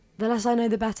The Less I Know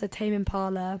The Better, Tame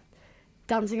Impala,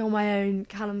 Dancing on My Own,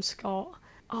 Callum Scott.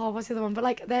 Oh, what's the other one? But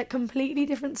like, they're completely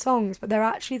different songs, but they're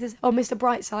actually this. Oh, Mr.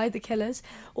 Brightside, The Killers.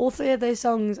 All three of those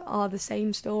songs are the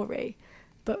same story,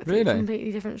 but Really?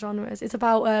 completely different genres. It's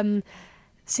about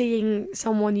seeing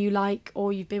someone you like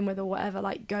or you've been with or whatever,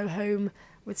 like go home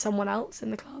with someone else in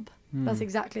the club. That's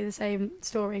exactly the same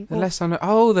story. The less I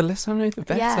know, the less I know, the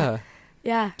better.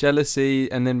 Yeah.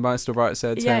 Jealousy, and then Mr.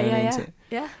 Brightside turning into.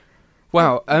 Yeah.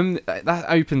 Wow, that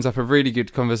opens up a really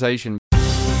good conversation.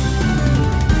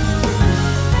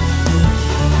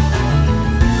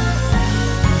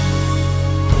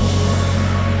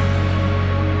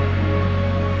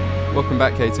 Welcome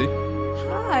back, Katie.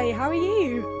 Hi, how are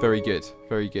you? Very good,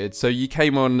 very good. So you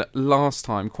came on last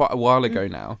time, quite a while ago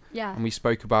now, Yeah. and we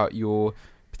spoke about your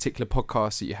particular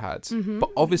podcast that you had. Mm-hmm. But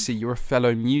obviously you're a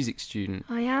fellow music student.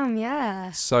 I am,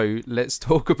 yeah. So let's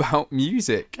talk about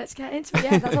music. Let's get into it.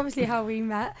 Yeah, that's obviously how we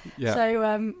met. Yeah.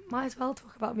 So might as well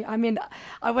talk about me. I mean,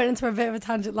 I went into a bit of a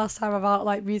tangent last time about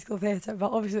like musical theatre,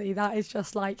 but obviously that is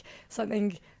just like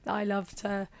something that I love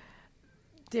to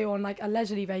do on like a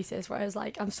leisurely basis, whereas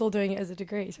like I'm still doing it as a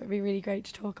degree, so it'd be really great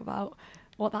to talk about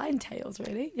what that entails,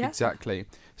 really. Yeah. Exactly.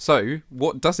 So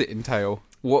what does it entail?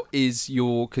 What is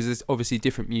your, because there's obviously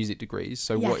different music degrees,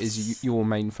 so what is your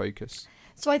main focus?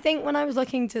 So I think when I was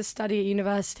looking to study at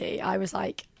university, I was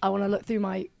like, I want to look through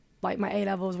my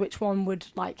A-levels, which one would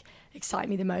like excite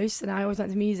me the most, and I always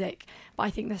went to music, but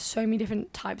I think there's so many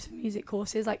different types of music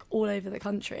courses like all over the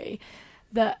country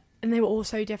and they were all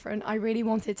so different. I really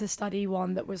wanted to study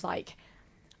one that was like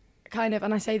kind of,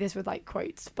 and I say this with like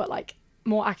quotes, but like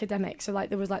more academic. So like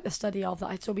there was like the study of that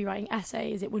I'd still be writing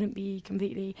essays. It wouldn't be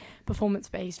completely performance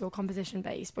based or composition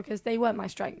based because they weren't my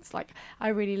strengths. Like I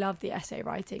really loved the essay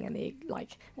writing and the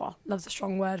like, well, love's a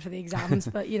strong word for the exams,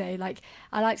 but you know, like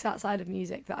I liked that side of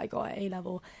music that I got at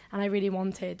A-level, and I really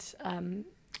wanted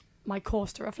my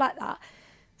course to reflect that.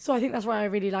 So I think that's why I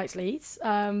really liked Leeds.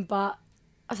 But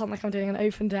I sound like I'm doing an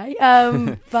open day.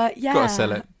 But yeah. Gotta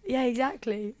sell it. Yeah,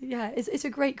 exactly. Yeah, it's a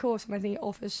great course, and I think it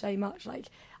offers so much. Like,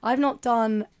 I've not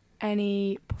done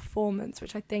any performance,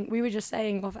 which I think we were just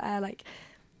saying off air, like,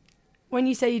 when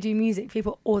you say you do music,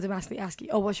 people automatically ask you,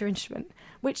 oh, what's your instrument?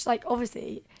 Which, like,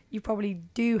 obviously, you probably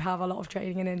do have a lot of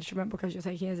training in an instrument because you're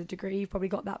taking it as a degree. You've probably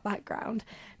got that background.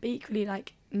 But equally,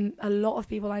 like, a lot of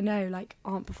people I know, like,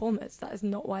 aren't performers. That is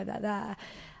not why they're there.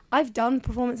 I've done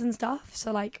performance and stuff.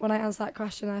 So, like, when I answer that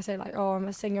question, I say, like, oh, I'm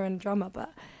a singer and drummer.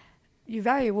 But you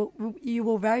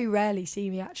will very rarely see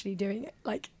me actually doing it,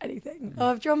 like, anything.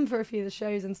 I've drummed for a few of the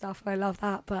shows and stuff, and I love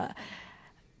that. But,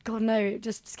 God, no, it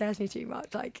just scares me too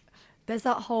much. Like, there's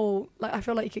that whole, like, I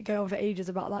feel like you could go on for ages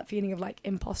about that feeling of, like,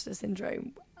 imposter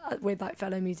syndrome with, like,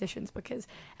 fellow musicians because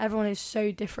everyone is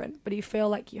so different. But you feel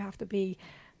like you have to be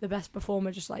the best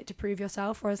performer just like to prove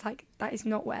yourself, whereas like that is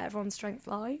not where everyone's strengths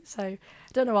lie. So I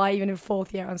don't know why even in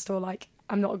fourth year I'm still like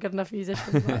I'm not a good enough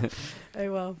musician, but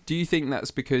oh well. Do you think that's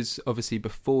because obviously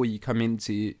before you come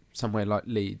into somewhere like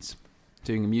Leeds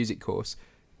doing a music course,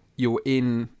 you're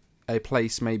in a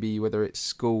place maybe whether it's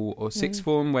school or sixth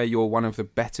form where you're one of the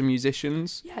better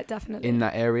musicians? Yeah, definitely. In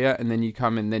that area, and then you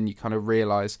come and then you kind of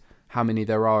realise how many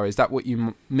there are. Is that what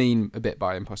you mean a bit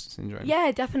by imposter syndrome? Yeah,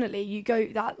 definitely. You go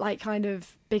that like kind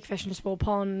of big fish in a small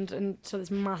pond, and so this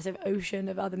massive ocean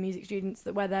of other music students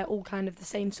where they're all kind of the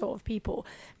same sort of people.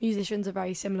 Musicians are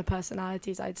very similar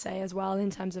personalities, I'd say, as well,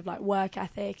 in terms of like work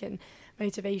ethic and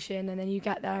motivation. And then you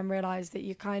get there and realise that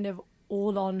you're kind of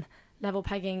all on level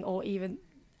pegging, or even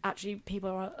actually people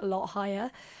are a lot higher.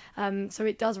 So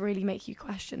it does really make you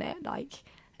question it. Like,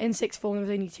 in sixth form, there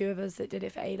was only two of us that did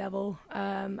it for A-level,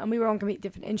 and we were on completely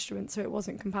different instruments, so it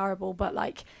wasn't comparable. But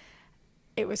like,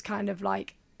 it was kind of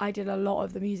like I did a lot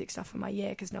of the music stuff in my year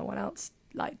because no one else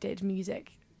like did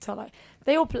music. So like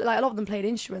they all like a lot of them played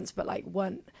instruments, but like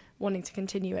weren't wanting to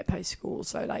continue it post school.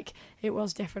 So like it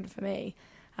was different for me.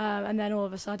 And then all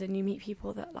of a sudden you meet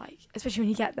people that like, especially when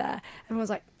you get there,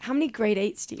 everyone's like, how many grade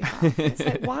 8s do you have? It's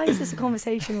like, why is this a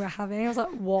conversation we're having? I was like,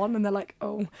 1, and they're like,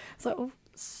 oh. It's like, oh,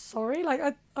 sorry. Like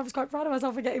I was quite proud of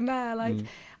myself for getting there. Like,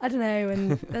 I don't know.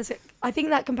 And I think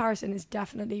that comparison is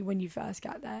definitely when you first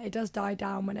get there. It does die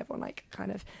down when everyone like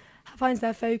kind of finds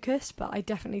their focus, but I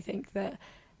definitely think that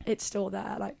it's still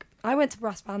there. Like, I went to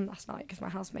brass band last night because my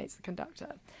housemate's the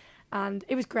conductor, and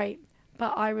it was great,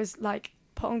 but I was like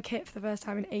put on kit for the first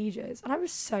time in ages, and I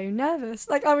was so nervous.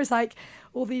 Like, I was like,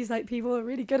 all these like people are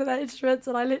really good at their instruments,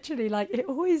 and I literally like, it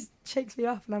always shakes me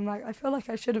up, and I'm like, I feel like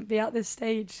I shouldn't be at this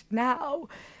stage now,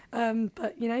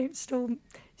 but you know,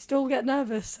 still get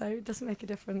nervous, so it doesn't make a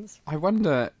difference. I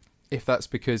wonder, if that's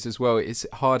because as well it's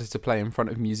harder to play in front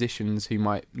of musicians who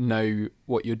might know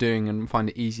what you're doing and find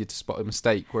it easier to spot a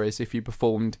mistake, whereas if you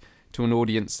performed to an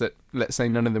audience that, let's say,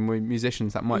 none of them were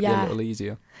musicians, that might be a little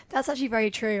easier. That's actually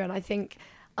very true, and I think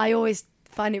I always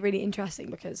find it really interesting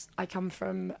because I come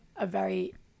from a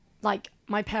very, like,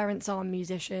 my parents aren't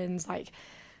musicians, like,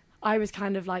 I was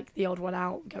kind of like the odd one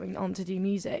out going on to do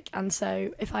music, and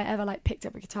so if I ever like picked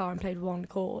up a guitar and played one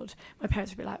chord, my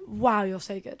parents would be like, wow, you're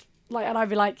so good. Like, and I'd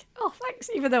be like, oh, thanks,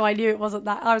 even though I knew it wasn't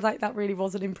that. I was like, that really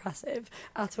wasn't impressive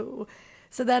at all.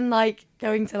 So then, like,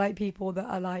 going to like people that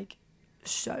are like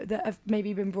that have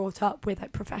maybe been brought up with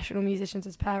like professional musicians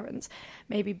as parents,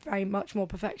 maybe very much more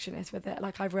perfectionist with it.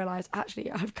 Like, I've realised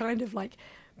actually I've kind of like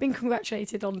been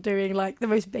congratulated on doing like the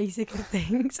most basic of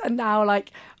things, and now like,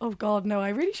 oh god, no, I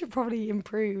really should probably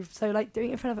improve. So like doing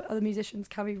it in front of other musicians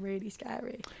can be really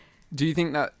scary. Do you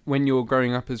think that when you're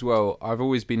growing up as well, I've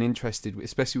always been interested,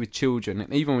 especially with children,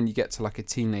 and even when you get to like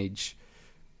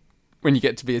when you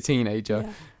get to be a teenager,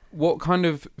 what kind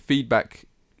of feedback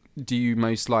do you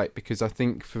most like? Because I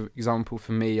think, for example,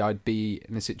 for me, I'd be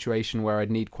in a situation where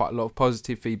I'd need quite a lot of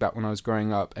positive feedback when I was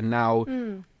growing up, and now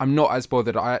I'm not as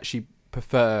bothered. I actually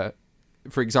prefer,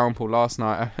 for example, last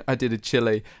night I did a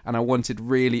chili and I wanted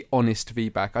really honest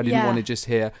feedback. I didn't want to just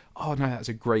hear, oh no, that's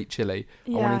a great chili.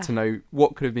 I wanted to know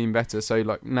what could have been better. So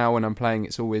like now when I'm playing,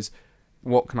 it's always,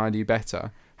 what can I do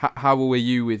better? How were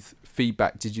you with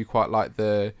feedback? Did you quite like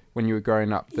when you were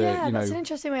growing up? That's an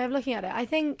interesting way of looking at it. I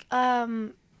think, I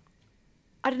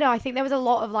don't know, I think there was a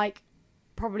lot of like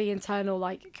probably internal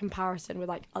like comparison with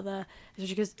like other,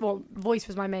 especially because, well, voice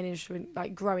was my main instrument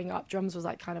like growing up, drums was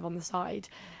like kind of on the side.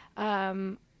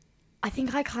 I think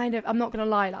I'm not gonna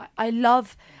lie, like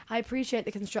I appreciate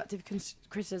the constructive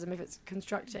criticism if it's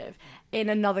constructive in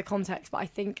another context, but I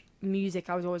think music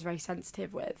I was always very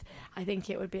sensitive with. I think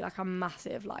it would be like a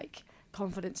massive like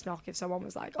confidence knock if someone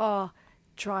was like, oh,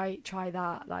 try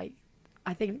that. Like,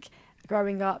 I think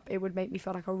growing up it would make me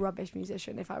feel like a rubbish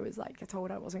musician if I was like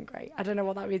told I wasn't great. I don't know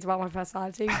what that means about my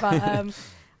personality, but and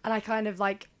I kind of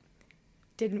like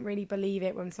didn't really believe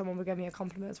it when someone would give me a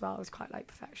compliment as well. I was quite like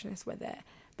perfectionist with it,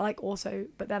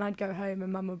 but then I'd go home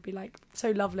and mum would be like so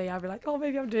lovely, I'd be like, oh,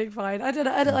 maybe I'm doing fine. I don't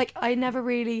know, like I never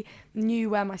really knew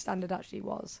where my standard actually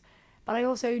was, but I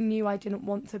also knew I didn't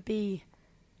want to be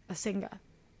a singer,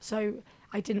 so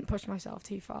I didn't push myself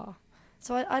too far.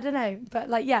 So I don't know, but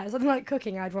like, yeah, something like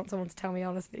cooking, I'd want someone to tell me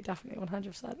honestly, definitely,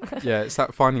 100%. Yeah, it's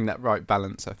that finding that right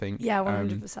balance, I think. Yeah,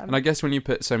 100%. And I guess when you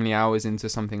put so many hours into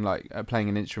something like playing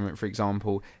an instrument, for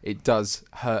example, it does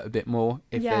hurt a bit more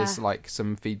if there's like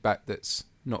some feedback that's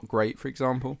not great, for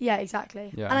example. Yeah,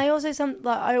 exactly. Yeah. And I also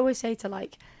I always say to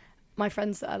like my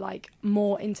friends that are like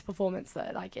more into performance,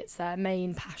 that like it's their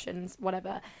main passions,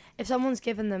 whatever, if someone's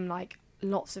given them like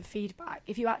lots of feedback,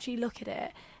 if you actually look at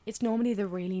it, it's normally the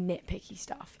really nitpicky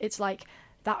stuff. It's like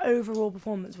that overall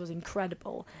performance was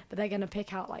incredible, but they're going to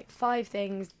pick out like 5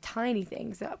 things, tiny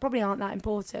things that probably aren't that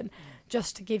important,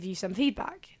 just to give you some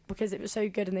feedback because it was so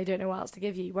good and they don't know what else to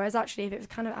give you. Whereas actually if it was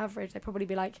kind of average, they'd probably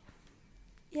be like,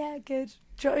 yeah, good.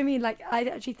 Do you know what I mean? Like, I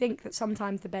actually think that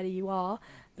sometimes the better you are,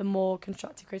 the more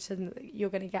constructive criticism that you're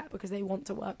going to get, because they want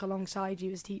to work alongside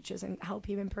you as teachers and help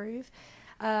you improve.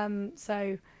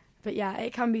 But yeah,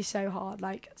 it can be so hard.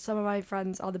 Like, some of my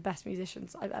friends are the best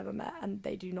musicians I've ever met, and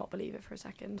they do not believe it for a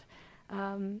second.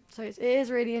 So it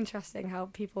is really interesting how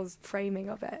people's framing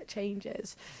of it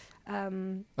changes. A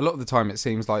lot of the time it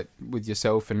seems like with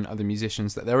yourself and other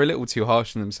musicians that they're a little too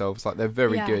harsh on themselves. Like, they're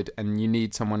very good, and you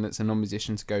need someone that's a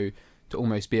non-musician to go to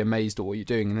almost be amazed at what you're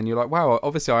doing, and then you're like, wow,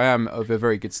 obviously I am of a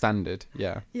very good standard.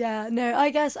 Yeah no, I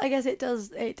guess it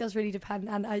does really depend.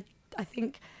 And I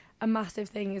think a massive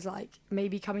thing is like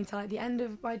maybe coming to like the end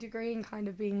of my degree and kind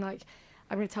of being like,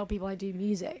 I'm going to tell people I do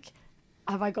music.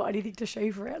 Have I got anything to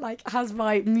show for it? Like, has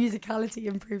my musicality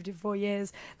improved in 4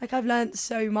 years? Like, I've learned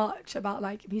so much about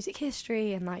like music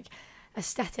history and like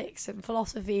aesthetics and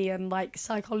philosophy and like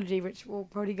psychology, which we'll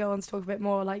probably go on to talk a bit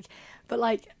more. Like, but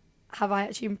like, have I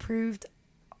actually improved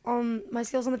on my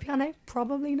skills on the piano?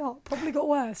 Probably not. Probably got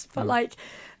worse. But like,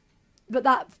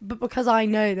 but because I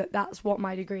know that that's what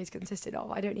my degree is consisted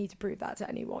of, I don't need to prove that to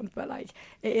anyone. But like,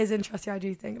 it is interesting. I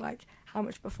do think like how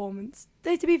much performance.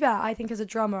 Though, to be fair, I think as a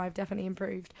drummer I've definitely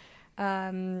improved,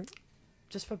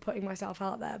 just for putting myself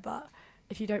out there. But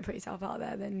if you don't put yourself out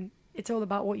there, then it's all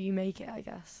about what you make it, I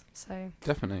guess. So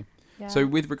definitely. Yeah. So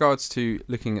with regards to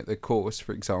looking at the course,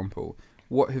 for example,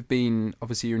 what have been,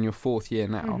 obviously you're in your 4th year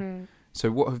now,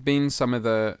 so what have been some of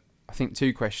the, I think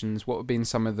 2 questions, what have been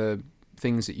some of the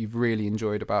things that you've really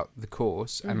enjoyed about the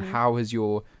course, and how has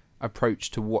your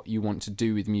approach to what you want to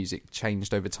do with music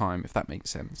changed over time, if that makes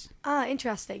sense?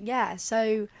 Interesting. Yeah.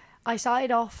 So I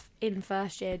started off in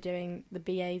first year doing the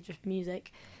BA, just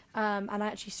music, and I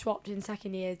actually swapped in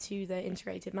second year to the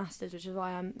integrated masters, which is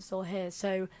why I'm still here.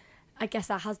 So I guess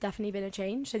that has definitely been a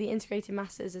change. So the integrated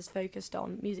masters is focused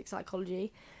on music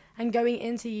psychology, and going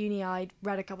into uni, I'd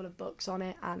read a couple of books on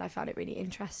it, and I found it really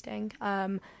interesting.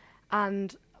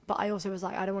 But I also was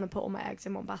like, I don't want to put all my eggs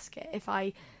in one basket. If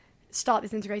I start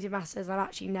this integrated masters and I've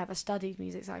actually never studied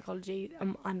music psychology,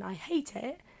 and I hate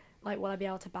it, like, will I be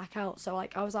able to back out? So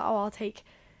like I was like, oh, I'll take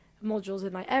modules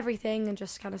in like everything and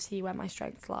just kind of see where my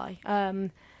strengths lie.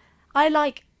 One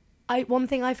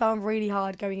thing I found really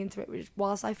hard going into it was,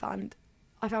 whilst I found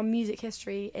music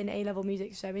history in A-level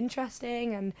music so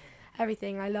interesting and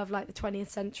everything, I love like the 20th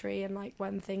century and like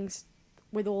when things,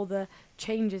 with all the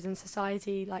changes in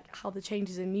society, like how the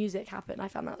changes in music happen. I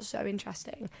found that so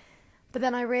interesting. But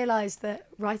then I realised that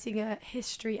writing a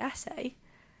history essay,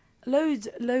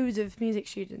 loads of music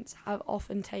students have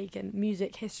often taken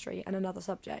music history and another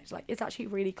subject. Like, it's actually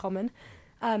really common,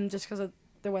 just because of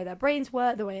the way their brains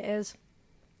work, the way it is.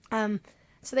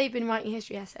 So they've been writing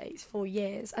history essays for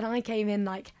years, and I came in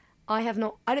like, I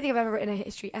don't think I've ever written a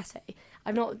history essay.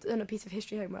 I've not done a piece of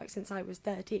history homework since I was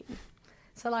 13.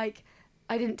 So like,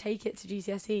 I didn't take it to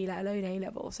GCSE, let alone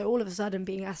A-level. So all of a sudden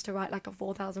being asked to write like a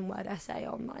 4,000 word essay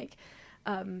on like,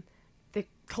 the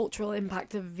cultural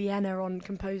impact of Vienna on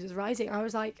composers' writing, I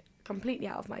was like completely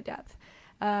out of my depth.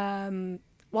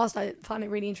 Whilst I found it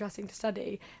really interesting to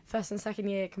study, first and second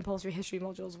year compulsory history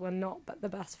modules were not the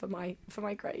best for my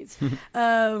grades.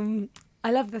 I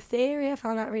love the theory. I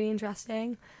found that really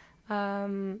interesting.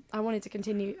 I wanted to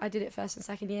continue. I did it first and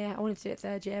second year. I wanted to do it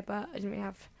third year, but I didn't really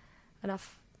have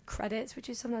enough credits, which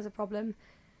is sometimes a problem.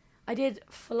 I did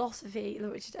philosophy,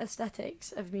 which is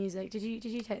aesthetics of music. Did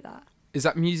you take that? Is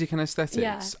that music and aesthetics?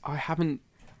 Yeah.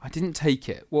 I didn't take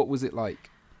it. What was it like?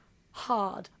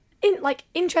 Hard.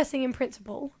 Interesting in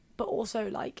principle, but also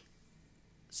like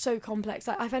so complex.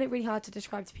 Like, I found it really hard to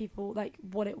describe to people like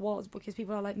what it was, because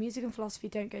people are like, music and philosophy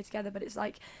don't go together, but it's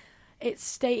like,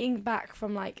 it's dating back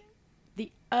from like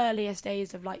the earliest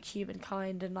days of like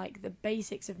humankind and like the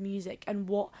basics of music and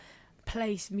what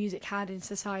place music had in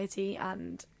society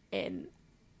and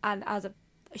as a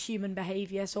human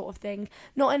behaviour sort of thing,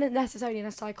 not necessarily in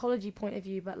a psychology point of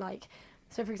view, but like,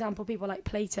 so for example, people like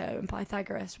Plato and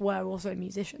Pythagoras were also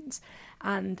musicians,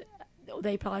 and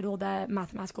they applied all their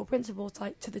mathematical principles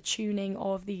to the tuning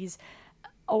of these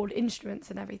old instruments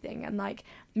and everything, and like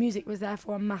music was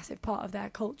therefore a massive part of their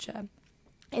culture.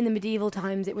 In the medieval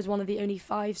times, it was one of the only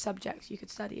 5 subjects you could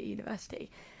study at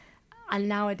university, and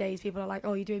nowadays people are like,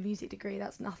 oh, you do a music degree,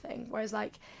 that's nothing. Whereas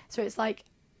like, so it's like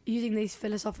using these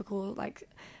philosophical like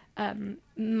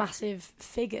massive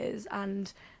figures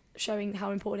and showing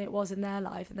how important it was in their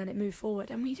life, and then it moved forward,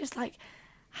 and we just like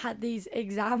had these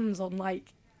exams on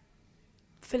like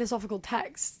philosophical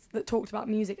texts that talked about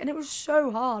music, and it was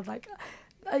so hard. Like,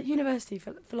 at university,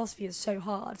 philosophy is so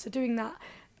hard, so doing that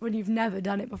when you've never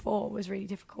done it before was really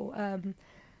difficult. And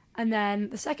then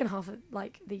the second half of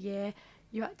like the year,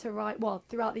 you had to write,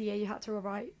 throughout the year you had to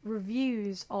write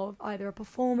reviews of either a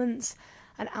performance,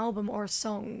 an album, or a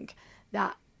song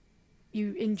that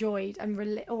you enjoyed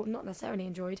or not necessarily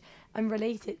enjoyed, and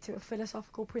relate it to a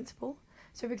philosophical principle.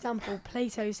 So for example,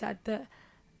 Plato said that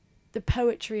the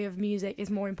poetry of music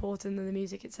is more important than the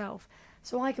music itself.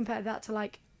 So I compared that to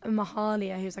like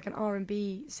Mahalia, who's like an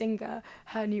R&B singer,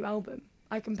 her new album.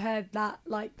 I compared that,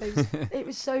 like, those. It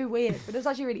was so weird, but it was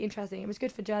actually really interesting. It was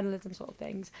good for journalism sort of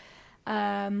things.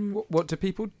 What do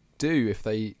people do if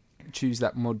they choose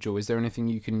that module? Is there anything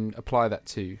you can apply that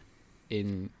to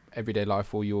in everyday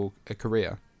life or your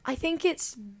career? I think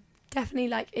it's definitely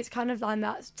like, it's kind of on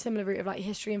that similar route of like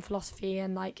history and philosophy,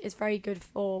 and like it's very good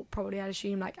for, probably I'd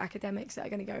assume, like academics that are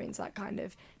going to go into that kind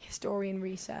of historian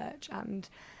research.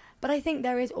 But I think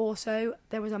there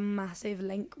was a massive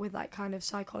link with like kind of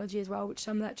psychology as well, which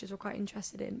some lecturers were quite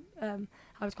interested in.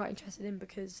 I was quite interested in,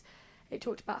 because it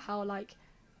talked about how like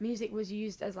music was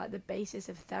used as like the basis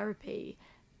of therapy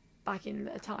back in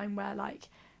a time where like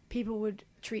people would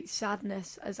treat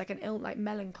sadness as like an like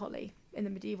melancholy in the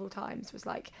medieval times was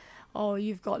like, oh,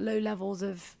 you've got low levels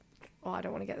of, oh, I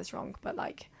don't want to get this wrong, but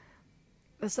like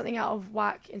there's something out of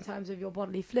whack in terms of your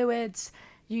bodily fluids,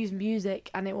 use music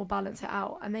and it will balance it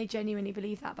out. And they genuinely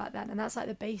believed that back then, and that's like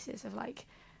the basis of like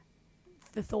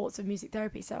the thoughts of music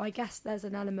therapy. So I guess there's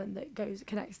an element that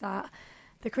connects that.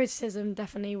 The criticism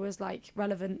definitely was like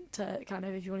relevant to kind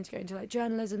of if you wanted to go into like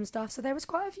journalism stuff. So there was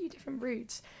quite a few different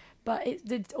routes, but it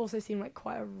did also seem like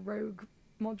quite a rogue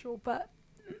module. But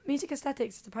music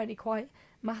aesthetics is apparently quite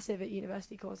massive at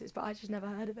university courses, but I just never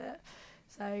heard of it.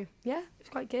 So yeah, it was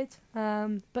quite good.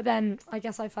 But then I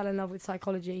guess I fell in love with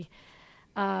psychology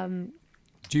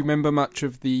Do you remember much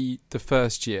of the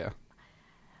first year?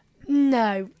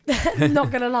 No,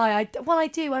 not gonna lie. I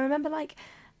do. I remember like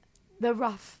the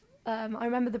rough. I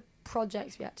remember the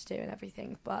projects we had to do and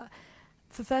everything. But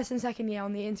for first and second year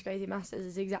on the integrated masters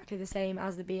is exactly the same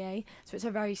as the BA. So it's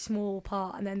a very small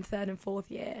part. And then third and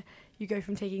fourth year, you go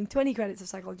from taking 20 credits of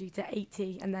psychology to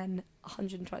 80, and then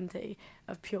 120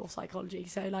 of pure psychology.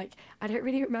 So like I don't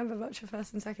really remember much of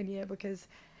first and second year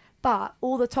but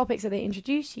all the topics that they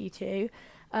introduce you to.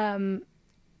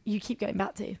 You keep going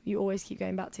back to. You always keep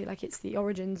going back to. Like, it's the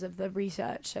origins of the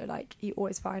research. So, like, you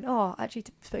always find, I actually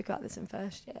spoke about this in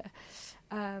first year.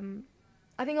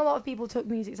 I think a lot of people took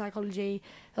music psychology.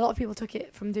 A lot of people took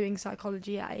it from doing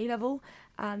psychology at A-level.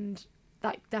 And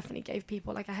that definitely gave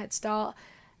people, like, a head start.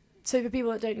 So, for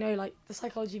people that don't know, like, the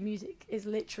psychology of music is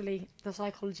literally the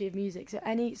psychology of music. So,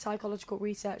 any psychological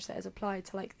research that is applied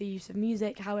to, like, the use of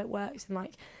music, how it works in,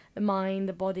 like, the mind,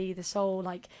 the body, the soul,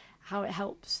 like, how it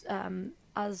helps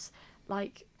as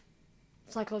like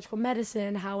psychological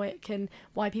medicine,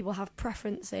 why people have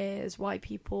preferences, why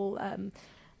people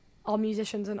are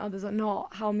musicians and others are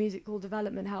not, how musical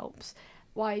development helps,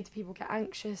 why do people get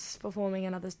anxious performing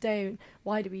and others don't,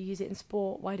 why do we use it in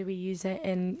sport, why do we use it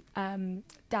in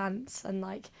dance, and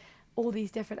like all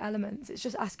these different elements. It's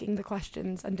just asking the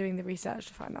questions and doing the research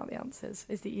to find out the answers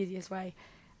is the easiest way.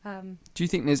 Do you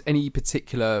think there's any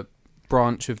particular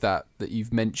branch of that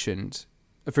you've mentioned?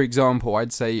 For example,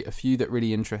 I'd say a few that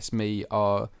really interest me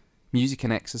are music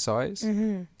and exercise.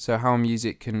 Mm-hmm. So how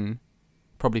music can,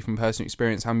 probably from personal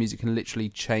experience, how music can literally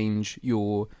change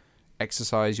your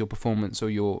exercise, your performance,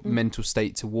 or your mental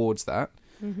state towards that.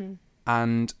 Mm-hmm.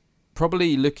 And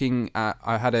probably looking at,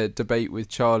 I had a debate with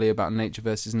Charlie about nature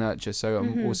versus nurture. So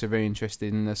I'm also very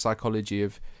interested in the psychology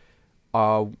of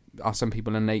are some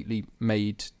people innately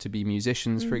made to be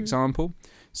musicians, for example.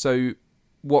 So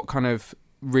what kind of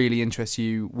really interests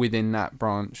you within that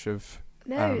branch of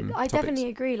I topics? Definitely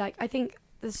agree. Like, I think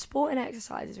the sport and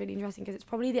exercise is really interesting because it's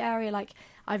probably the area like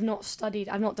I've not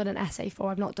done an essay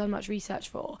for, I've not done much research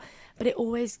for, but it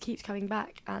always keeps coming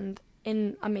back. And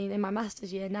in my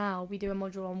master's year now, we do a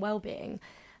module on well-being,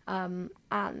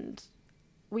 and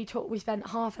we spent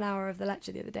half an hour of the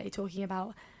lecture the other day talking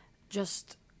about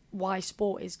just why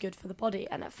sport is good for the body.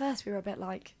 And at first we were a bit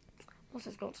like, what's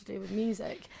this got to do with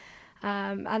music?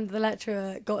 And the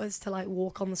lecturer got us to like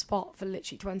walk on the spot for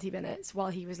literally 20 minutes while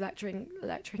he was lecturing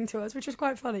to us, which was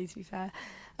quite funny, to be fair.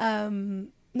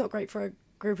 Not great for a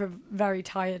group of very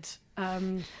tired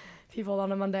people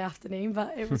on a Monday afternoon,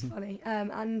 but it was funny.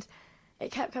 And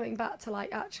it kept coming back to like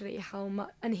actually how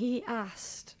much. And he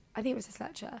asked, I think it was this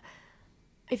lecturer,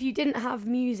 if you didn't have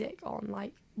music on,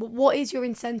 like, what is your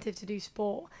incentive to do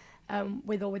sport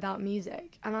with or without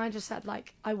music? And I just said,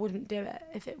 like, I wouldn't do it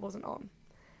if it wasn't on.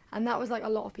 And that was like a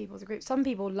lot of people's group. Some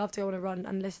people love to go on a run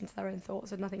and listen to their own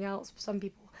thoughts and nothing else. Some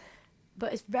people,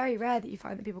 but it's very rare that you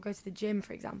find that people go to the gym,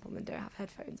 for example, and don't have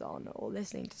headphones on or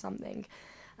listening to something.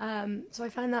 So I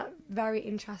find that very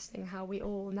interesting how we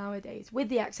all nowadays, with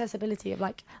the accessibility of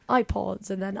like iPods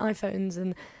and then iPhones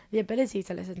and the ability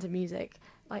to listen to music,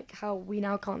 like how we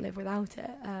now can't live without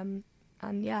it.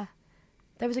 And yeah,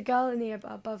 there was a girl in the year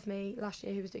above me last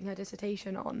year who was doing her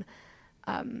dissertation on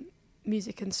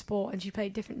music and sport, and she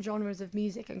played different genres of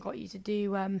music and got you to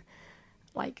do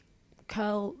like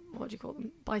curl, what do you call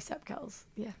them, bicep curls,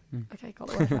 okay, got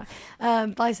the word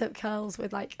right. Bicep curls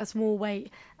with like a small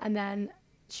weight, and then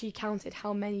she counted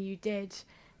how many you did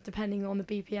depending on the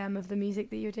BPM of the music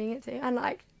that you were doing it to. And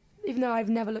like, even though I've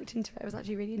never looked into it, it was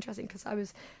actually really interesting because I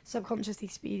was subconsciously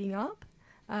speeding up,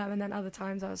 and then other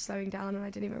times I was slowing down and I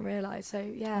didn't even realise. So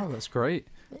yeah. Oh, that's great.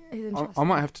 I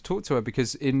might have to talk to her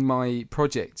because in my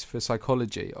project for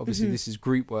psychology, obviously this is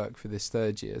group work for this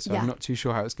third year, so I'm not too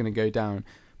sure how it's going to go down.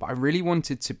 But I really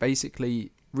wanted to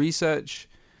basically research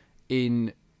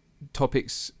in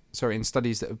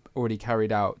studies that have already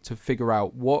carried out to figure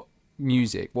out what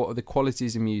are the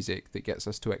qualities of music that gets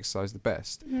us to exercise the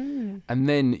best. And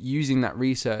then using that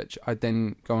research, I'd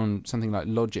then go on something like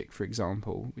Logic, for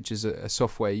example, which is a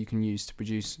software you can use to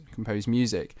compose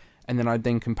music. And then I'd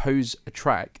then compose a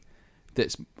track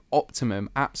that's optimum,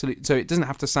 absolute. So it doesn't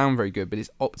have to sound very good, but it's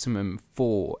optimum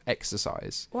for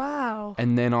exercise. Wow.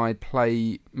 And then I'd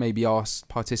maybe ask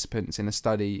participants in a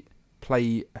study,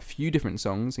 play a few different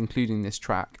songs, including this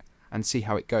track, and see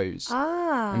how it goes.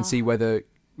 And see whether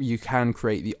you can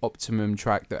create the optimum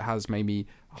track that has maybe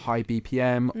a high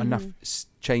BPM, enough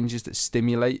changes that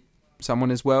stimulate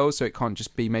someone as well, so it can't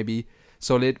just be maybe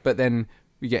solid. But then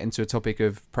we get into a topic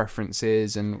of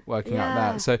preferences and working out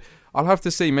that. So I'll have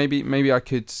to see. Maybe I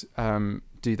could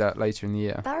do that later in the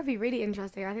year. That would be really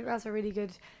interesting. I think that's a really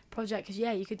good project because,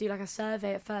 yeah, you could do like a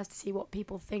survey at first to see what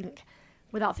people think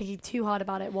without thinking too hard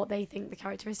about it, what they think the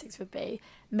characteristics would be,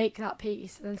 make that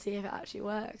piece and then see if it actually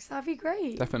works. That'd be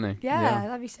great. Definitely. Yeah,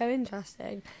 that'd be so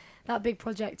interesting. That big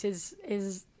project is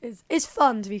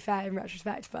fun, to be fair, in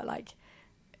retrospect, but like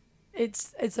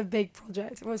it's a big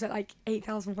project. What was it, like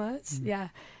 8,000 words? Yeah.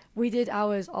 We did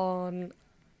ours on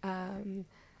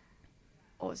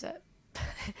what was it?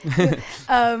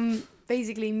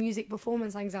 Basically music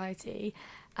performance anxiety,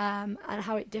 and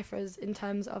how it differs in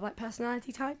terms of like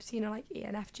personality types, like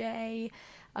ENFJ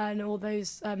and all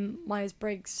those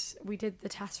Myers-Briggs. We did the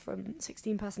test from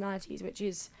 16 Personalities, which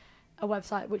is a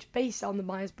website which based on the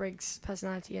Myers-Briggs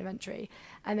personality inventory,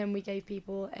 and then we gave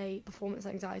people a performance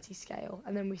anxiety scale,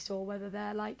 and then we saw whether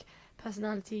their like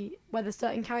personality, whether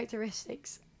certain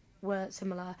characteristics were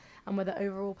similar and whether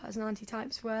overall personality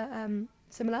types were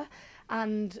similar.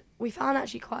 And we found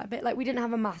actually quite a bit, like we didn't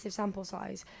have a massive sample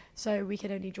size, so we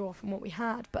could only draw from what we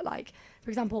had, but like for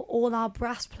example all our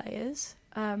brass players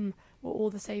were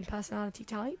all the same personality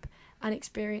type and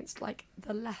experienced like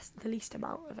the least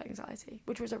amount of anxiety,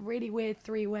 which was a really weird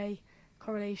three-way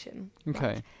correlation.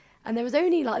 Okay. And there was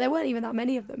only there weren't even that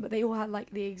many of them, but they all had like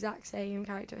the exact same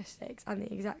characteristics and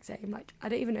the exact same, like I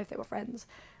don't even know if they were friends.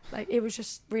 Like it was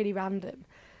just really random.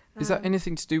 Is that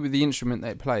anything to do with the instrument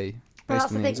they play? Well,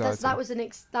 that's the thing.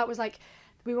 That was like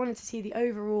we wanted to see the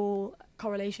overall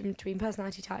correlation between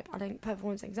personality type and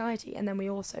performance anxiety, and then we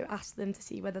also asked them to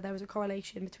see whether there was a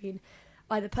correlation between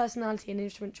either personality and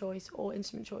instrument choice or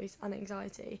instrument choice and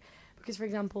anxiety. Because, for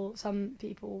example, some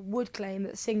people would claim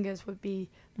that singers would be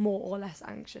more or less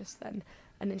anxious than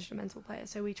an instrumental player.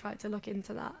 So we tried to look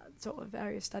into that sort of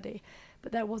area of study.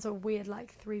 But there was a weird,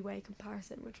 like, three-way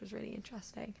comparison, which was really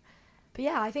interesting. But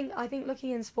yeah, I think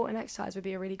looking in sport and exercise would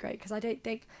be a really great, because I don't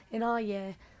think, in our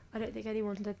year, I don't think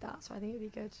anyone did that. So I think it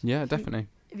would be good. Yeah, definitely.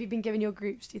 If you've been given your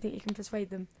groups, do you think you can persuade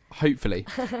them? Hopefully.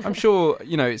 I'm sure,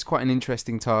 it's quite an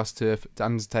interesting task to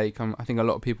undertake. I think a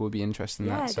lot of people would be interested in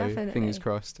that, so definitely. Fingers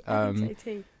crossed. I think so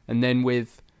too. And then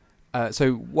with,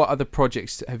 so what other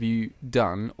projects have you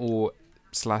done or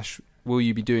 / will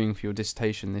you be doing for your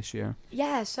dissertation this year?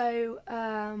 Yeah, so,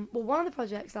 one of the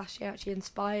projects last year actually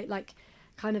inspired, like,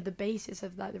 kind of the basis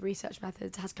of like the research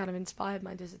methods has kind of inspired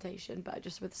my dissertation, but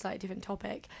just with a slightly different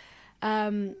topic.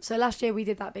 So last year we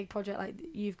did that big project like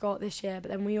you've got this year, but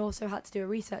then we also had to do a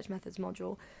research methods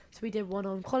module. So we did one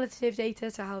on qualitative data,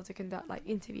 so how to conduct like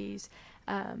interviews,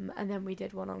 and then we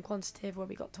did one on quantitative where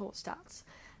we got taught stats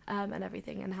and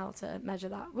everything and how to measure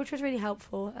that, which was really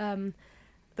helpful.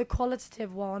 The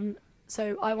qualitative one,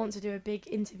 so I want to do a big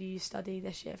interview study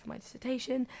this year for my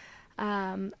dissertation,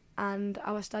 and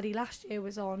our study last year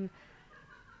was on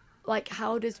like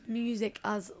how does music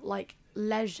as like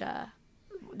leisure.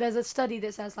 There's a study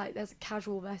that says like there's a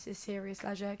casual versus serious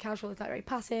leisure. Casual is like very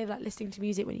passive, like listening to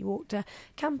music when you walk to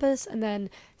campus, and then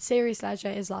serious leisure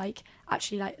is like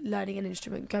actually like learning an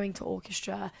instrument, going to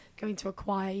orchestra, going to a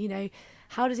choir.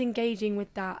 How does engaging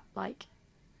with that, like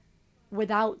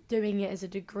without doing it as a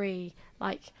degree,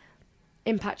 like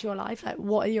impact your life? Like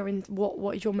what is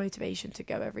your motivation to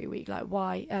go every week? Like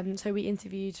why? So we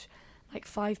interviewed like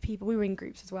 5 people. We were in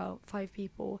groups as well, 5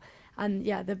 people. And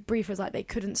yeah, the brief was like they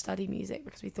couldn't study music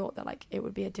because we thought that like it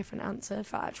would be a different answer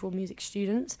for actual music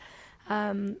students.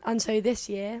 And so this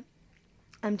year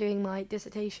I'm doing my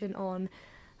dissertation on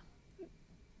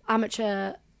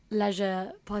amateur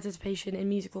leisure participation in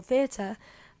musical theatre,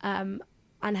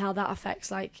 and how that affects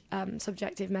like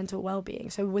subjective mental well-being.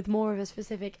 So with more of a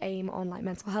specific aim on like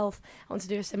mental health, I want to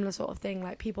do a similar sort of thing,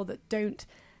 like people that don't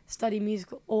study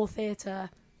musical or theatre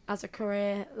as a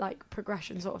career, like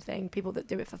progression sort of thing, people that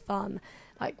do it for fun,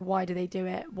 like why do they do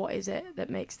it? What is it that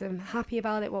makes them happy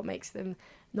about it? What makes them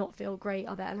not feel great?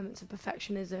 Are there elements of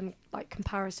perfectionism, like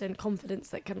comparison, confidence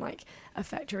that can like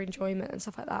affect your enjoyment and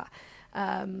stuff like that?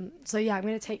 So yeah, I'm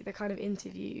going to take the kind of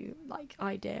interview like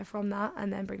idea from that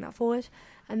and then bring that forward.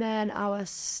 And then our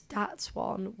stats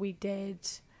one, we did,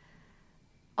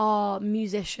 are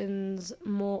musicians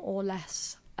more or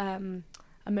less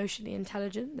emotionally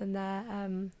intelligent than their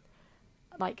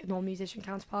like non-musician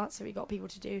counterparts? So we got people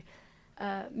to do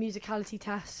a musicality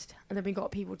test, and then we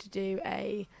got people to do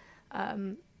a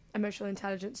emotional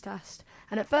intelligence test.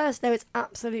 And at first there was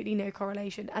absolutely no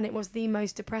correlation, and it was the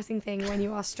most depressing thing when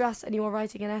you are stressed and you are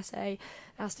writing an essay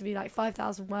that has to be like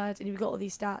 5,000 words and you've got all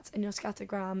these stats and your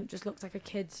scattergram just looks like a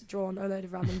kid's drawn a load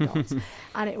of random dots.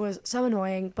 And it was so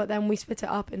annoying. But then we split it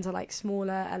up into like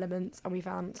smaller elements and we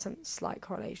found some slight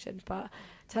correlation, but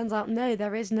turns out no,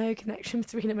 there is no connection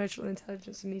between emotional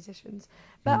intelligence and musicians.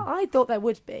 But I thought there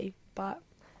would be, but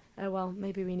oh well,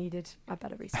 maybe we needed a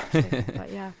better research thing.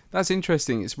 But yeah. That's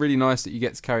interesting. It's really nice that you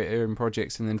get to carry out your own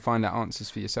projects and then find out answers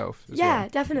for yourself as Yeah, well.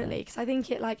 definitely, because I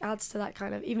think it like adds to that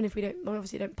kind of, even if we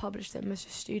obviously don't publish them as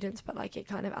just students, but like it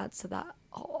kind of adds to that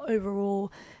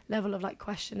overall level of like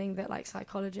questioning that like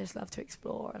psychologists love to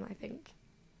explore. And I think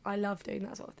I love doing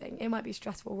that sort of thing. It might be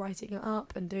stressful writing it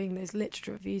up and doing those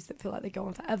literature reviews that feel like they go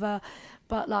on forever,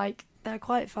 but like they're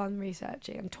quite fun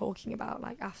researching and talking about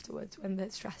like afterwards when the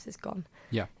stress is gone.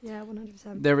 Yeah. Yeah,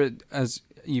 100%. There are, as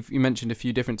you mentioned, a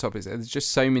few different topics. There's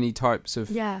just so many types of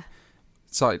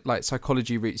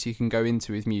psychology routes you can go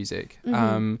into with music.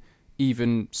 Mm-hmm.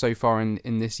 Even so far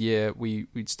in this year,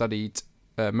 we'd studied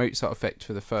Mozart effect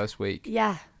for the first week.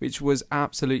 Yeah. Which was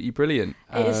absolutely brilliant.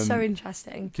 It is so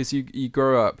interesting. Because you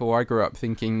grow up, or I grew up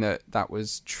thinking that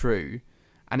was true.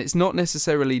 And it's not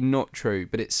necessarily not true,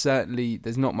 but it's certainly,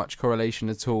 there's not much correlation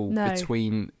at all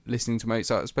between listening to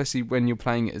Mozart, especially when you're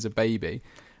playing it as a baby.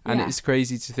 And it's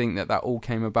crazy to think that all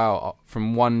came about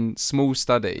from one small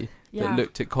study that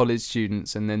looked at college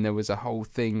students, and then there was a whole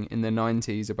thing in the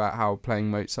 90s about how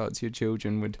playing Mozart to your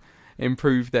children would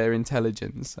improve their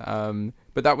intelligence.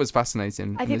 But that was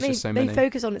fascinating. I think they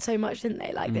focus on it so much, didn't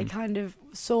they? Like they kind of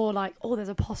saw like, oh, there's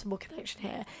a possible connection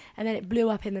here, and then it blew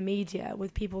up in the media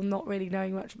with people not really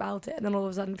knowing much about it, and then all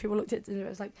of a sudden people looked at it and it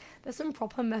was like, there's some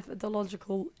proper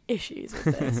methodological issues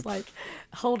with this. Like,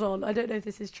 hold on, I don't know if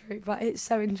this is true, but it's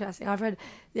so interesting. I've read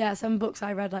some books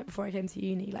I read like before I came to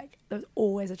uni, like there's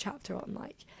always a chapter on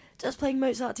like just playing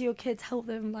Mozart to your kids, help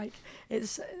them. Like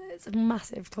it's a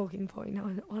massive talking point,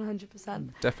 100%.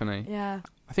 Definitely. Yeah.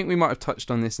 I think we might have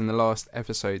touched on this in the last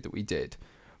episode that we did,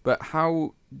 but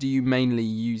how do you mainly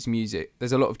use music?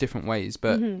 There's a lot of different ways,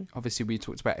 but obviously we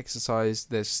talked about exercise,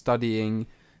 there's studying,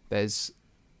 there's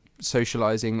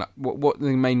socializing. Like what are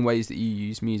the main ways that you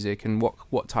use music, and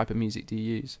what type of music do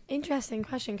you use? Interesting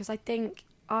question, because I think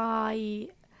I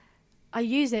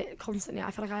use it constantly.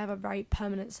 I feel like I have a very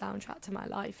permanent soundtrack to my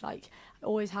life. Like I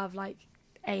always have like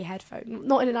a headphone,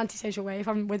 not in an antisocial way. If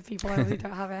I'm with people, I obviously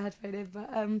don't have a headphone in, but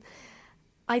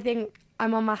I think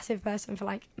I'm a massive person for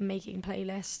like making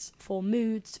playlists for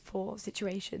moods, for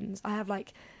situations. I have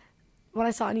like, when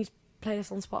I start a new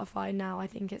playlist on Spotify now, I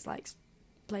think it's like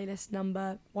playlist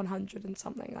number 100 and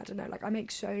something. I don't know. Like I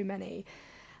make so many,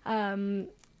 and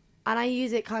I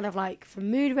use it kind of like for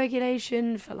mood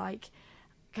regulation, for like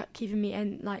keeping me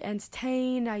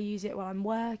entertained. I use it while I'm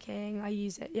working. I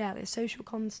use it there's social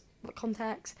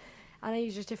context, and I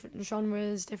use just different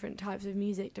genres, different types of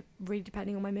music, really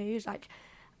depending on my mood. Like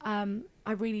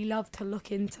I really love to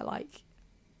look into like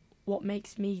what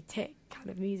makes me tick kind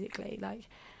of musically. Like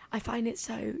I find it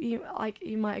so, you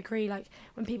might agree, like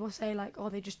when people say like, oh,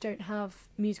 they just don't have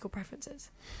musical preferences,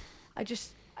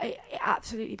 it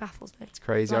absolutely baffles me. It's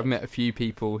crazy. Like, I've met a few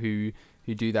people who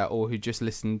do that, or who just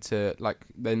listen to, like,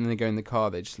 then they go in the car,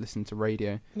 they just listen to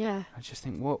radio. Yeah. I just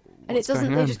think, what's and it doesn't,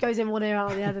 going on? it just goes in one ear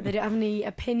out of the other. They don't have any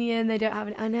opinion, they don't have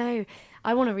any, I know.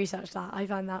 I want to research that. I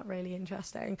find that really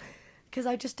interesting, because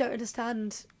I just don't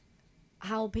understand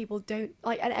how people don't,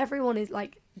 like, and everyone is,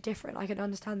 like, different. I can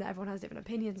understand that everyone has different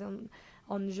opinions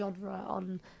on genre,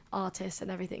 on artists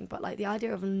and everything, but, like, the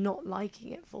idea of not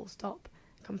liking it full stop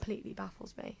completely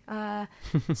baffles me.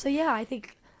 So, yeah, I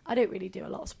think I don't really do a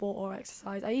lot of sport or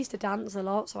exercise. I used to dance a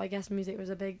lot, so I guess music was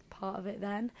a big part of it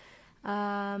then.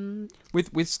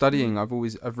 With studying, I've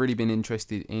really been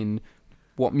interested in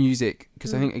what music,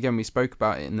 because I think, again, we spoke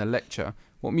about it in the lecture,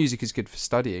 what music is good for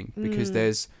studying, because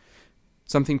there's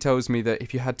something tells me that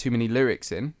if you had too many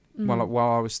lyrics in while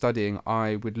I was studying,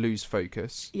 I would lose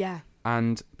focus. Yeah.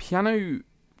 And piano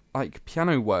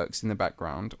works in the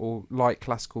background, or like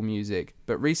classical music,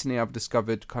 but recently I've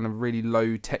discovered kind of really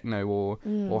low techno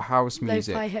or house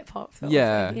music. Lo-fi hip hop.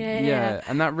 Yeah,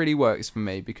 and that really works for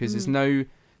me, because there's no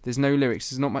lyrics,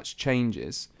 there's not much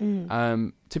changes.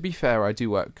 To be fair, I do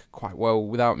work quite well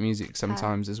without music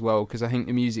sometimes as well, because I think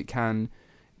the music can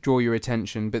draw your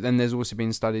attention, but then there's also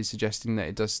been studies suggesting that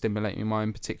it does stimulate your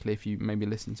mind, particularly if you maybe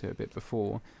listen to it a bit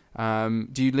before.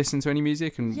 Do you listen to any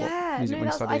music, and what music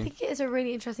when studying? I think it is a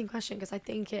really interesting question, because I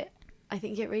think it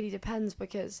really depends,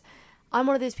 because I'm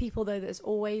one of those people though that's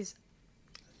always,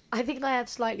 I think I have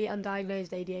slightly undiagnosed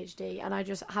ADHD, and I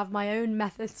just have my own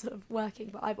methods of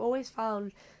working, but I've always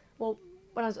found, well,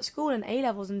 when I was at school and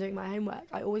A-levels and doing my homework,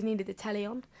 I always needed the telly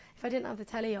on. If I didn't have the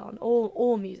telly on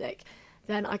or music,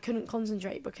 then I couldn't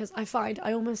concentrate, because I find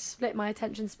I almost split my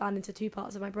attention span into two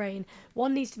parts of my brain.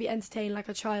 One needs to be entertained like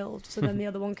a child, so then the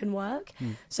other one can work.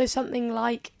 So something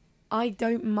like, I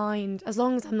don't mind, as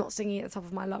long as I'm not singing at the top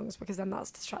of my lungs, because then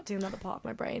that's distracting another part of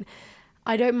my brain.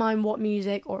 I don't mind what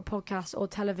music or a podcast or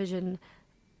television,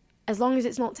 as long as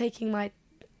it's not taking my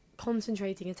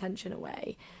concentrating attention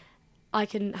away, I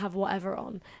can have whatever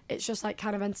on. It's just like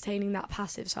kind of entertaining that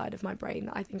passive side of my brain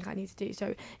that I think I need to do.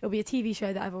 So it'll be a TV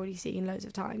show that I've already seen loads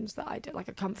of times that I do, like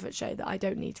a comfort show that I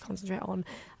don't need to concentrate on.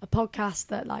 A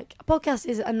podcast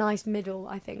is a nice middle,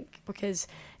 I think, because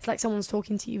it's like someone's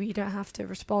talking to you, but you don't have to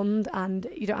respond and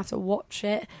you don't have to watch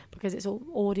it because it's all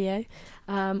audio,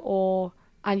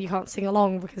 and you can't sing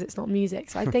along because it's not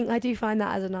music. So I think I do find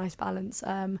that as a nice balance.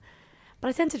 But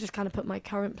I tend to just kind of put my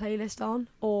current playlist on,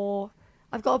 or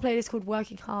I've got a playlist called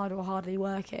Working Hard or Hardly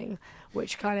Working,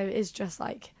 which kind of is just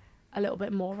like a little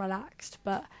bit more relaxed.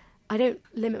 But I don't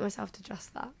limit myself to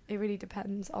just that. It really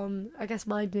depends on, I guess,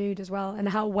 my mood as well and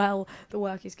how well the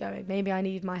work is going. Maybe I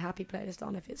need my happy playlist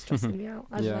on if it's stressing me out.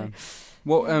 I don't know.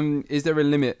 Well, is there a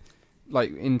limit,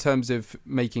 like in terms of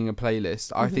making a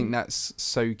playlist? I think that's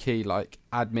so key. Like,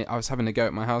 I was having a go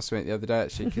at my housemate the other day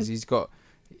actually, because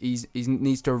he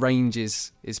needs to arrange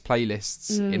his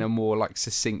playlists in a more like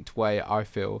succinct way, I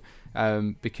feel,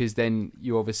 because then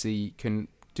you obviously can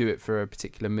do it for a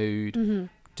particular mood,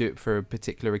 do it for a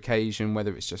particular occasion,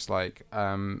 whether it's just like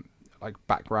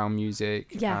background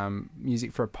music,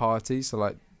 music for a party, so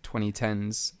like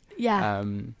 2010s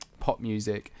pop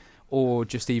music, or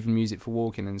just even music for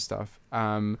walking and stuff.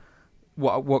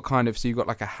 What kind of, so you've got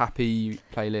like a happy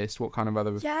playlist, what kind of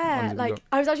other ones have you got?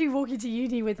 I was actually walking to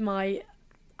uni with my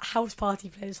house party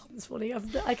playlist on this morning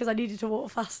because I needed to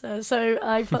walk faster, so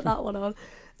I put that one on.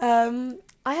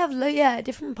 I have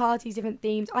different parties, different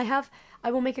themes.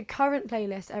 I will make a current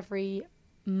playlist every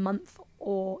month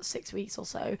or 6 weeks or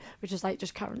so, which is like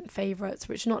just current favourites,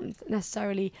 which not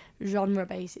necessarily genre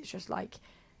based. It's just like,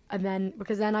 and then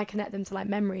because then I connect them to like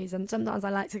memories, and sometimes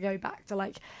I like to go back to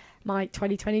like my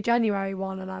 2020 January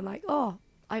one, and I'm like, oh,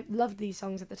 I loved these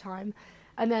songs at the time.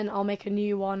 And then I'll make a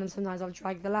new one, and sometimes I'll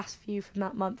drag the last few from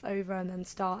that month over and then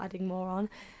start adding more on.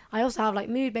 I also have like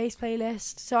mood-based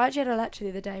playlists. So I actually had a lecture the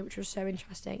other day, which was so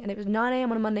interesting. And it was 9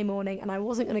 a.m. on a Monday morning, and I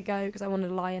wasn't going to go because I wanted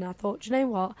to lie in. I thought, do you know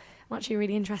what? I'm actually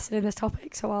really interested in this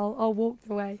topic, so I'll walk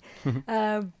the way.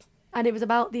 And it was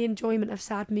about the enjoyment of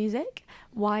sad music.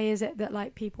 Why is it that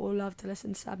like people love to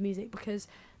listen to sad music? Because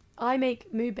I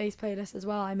make mood-based playlists as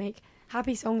well. I make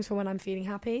happy songs for when I'm feeling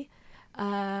happy.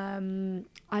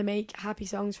 I make happy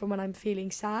songs from when I'm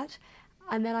feeling sad,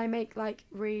 and then I make like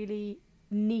really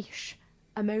niche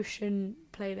emotion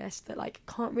playlists that like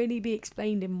can't really be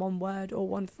explained in one word or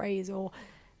one phrase or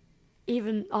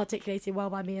even articulated well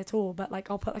by me at all, but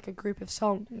like I'll put like a group of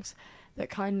songs that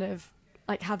kind of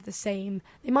like have the same,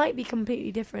 they might be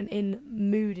completely different in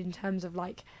mood in terms of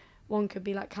like one could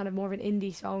be like kind of more of an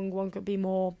indie song, one could be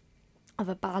more of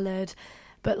a ballad.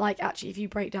 But, like, actually, if you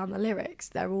break down the lyrics,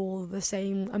 they're all the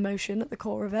same emotion at the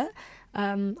core of it.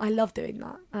 I love doing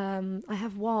that. I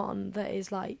have one that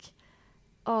is, like,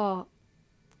 The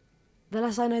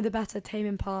Less I Know The Better, Tame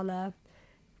Impala,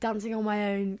 Dancing on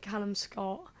My Own, Callum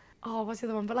Scott. What's the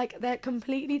other one? But, like, they're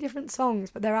completely different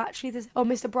songs, but they're actually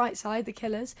Mr. Brightside, The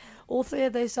Killers. All three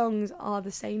of those songs are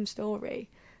the same story,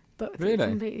 but really?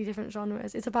 Completely different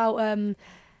genres. It's about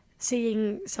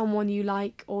seeing someone you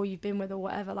like or you've been with or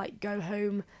whatever, like go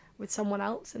home with someone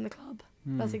else in the club.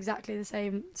 That's exactly the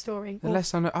same story. The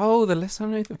less I know,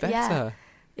 the better.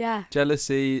 Yeah.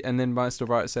 Jealousy, and then Mr.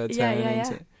 Brightside turning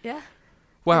into. Yeah.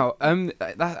 Wow,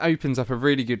 that opens up a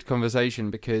really good conversation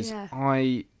because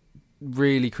I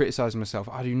really criticise myself.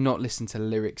 I do not listen to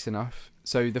lyrics enough.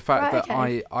 So the fact that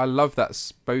I love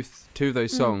that both two of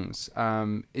those songs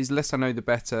is Less I Know The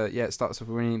Better. Yeah, it starts with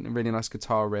a really, really nice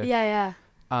guitar riff. Yeah.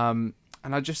 And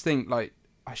I just think like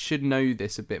I should know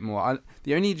this a bit more.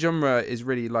 The only genre is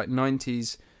really like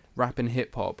 90s rap and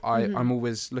hip hop. I'm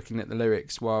always looking at the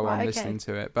lyrics while I'm listening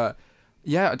to it. But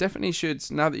yeah, I definitely should.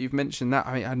 Now that you've mentioned that,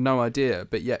 I mean, I had no idea.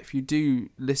 But yeah, if you do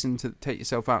take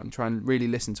yourself out and try and really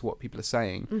listen to what people are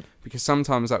saying, because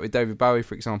sometimes, like with David Bowie,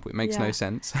 for example, it makes no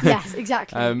sense. Yes,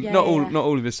 exactly. Not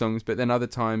all of his songs, but then other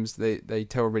times they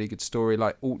tell a really good story.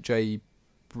 Like Alt J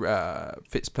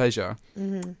Fitzpleasure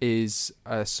is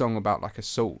a song about like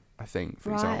assault, I think,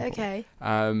 for example. Okay.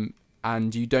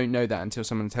 And you don't know that until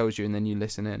someone tells you, and then you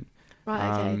listen in.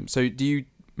 Okay. So do you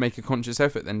make a conscious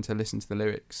effort then to listen to the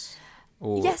lyrics?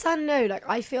 Or... Yes and no. Like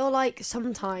I feel like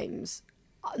sometimes,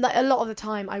 like a lot of the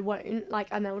time, I won't. Like,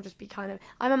 and then will just be kind of.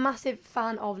 I'm a massive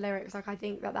fan of lyrics. Like I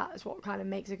think that is what kind of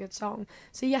makes a good song.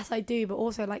 So yes, I do. But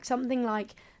also like something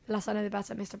like The Less I Know The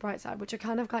Better, Mr. Brightside, which are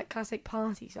kind of like classic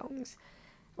party songs.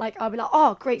 Like I'll be like,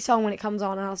 oh, great song when it comes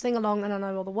on, and I'll sing along and I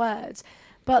know all the words.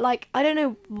 But like I don't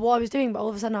know what I was doing, but all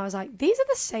of a sudden I was like, these are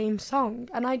the same song,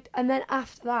 and then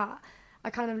after that I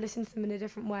kind of listened to them in a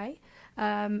different way.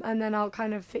 And then I'll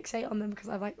kind of fixate on them because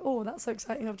I'm like, oh, that's so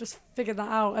exciting, I've just figured that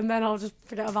out, and then I'll just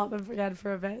forget about them again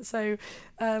for a bit. So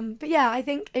but yeah, I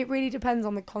think it really depends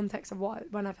on the context of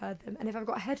when I've heard them, and if I've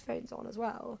got headphones on as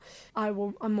well,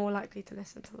 I'm more likely to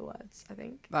listen to the words, I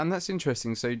think. And that's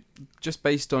interesting. So just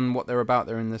based on what they're about,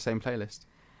 they're in the same playlist?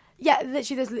 Yeah,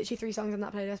 literally, there's literally 3 songs in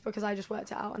that playlist because I just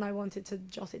worked it out and I wanted to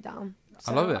jot it down.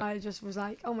 So I love it. I just was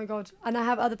like, oh my god. And I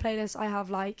have other playlists. I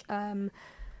have like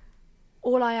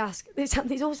All I Ask.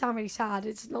 These all sound really sad.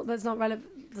 It's not. That's not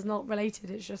relevant. That's not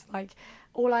related. It's just like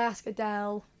All I Ask,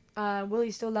 Adele. Will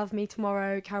You Still Love Me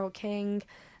Tomorrow? Carole King.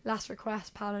 Last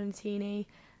Request, Paolo Nutini.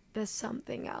 There's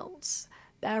something else.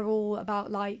 They're all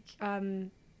about like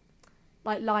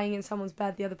lying in someone's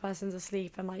bed, the other person's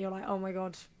asleep, and like you're like, oh my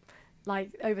god.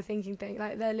 Like overthinking things,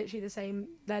 like they're literally the same.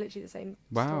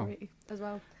 Wow. Story as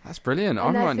well. That's brilliant. I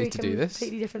might need to do this.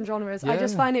 Completely different genres. Yeah. I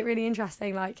just find it really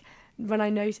interesting. Like when I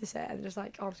notice it, and just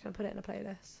like, oh, I'm just gonna put it in a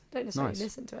playlist. Don't necessarily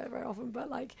listen to it very often, but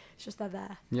like it's just they're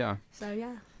there. Yeah. So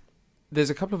yeah.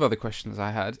 There's a couple of other questions I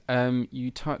had.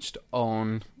 You touched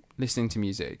on listening to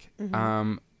music,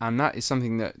 and that is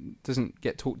something that doesn't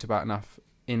get talked about enough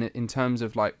in terms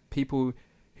of like people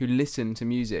who listen to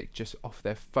music just off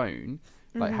their phone.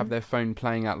 Like have their phone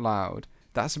playing out loud.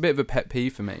 That's a bit of a pet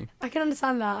peeve for me. I can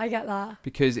understand that. I get that.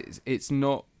 Because it's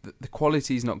not, the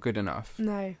quality's not good enough.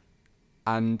 No.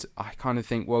 And I kind of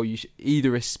think, well, you should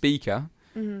either a speaker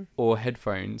or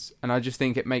headphones. And I just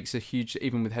think it makes a huge,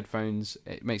 even with headphones,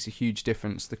 it makes a huge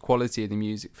difference. The quality of the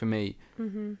music for me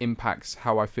impacts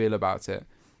how I feel about it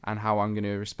and how I'm going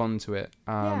to respond to it.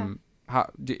 Are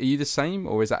you the same,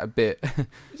 or is that a bit?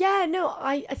 Yeah, no,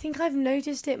 I think I've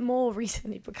noticed it more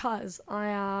recently because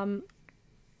I've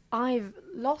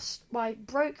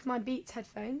broke my Beats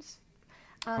headphones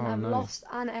and I've lost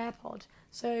an AirPod.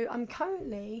 So I'm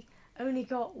currently only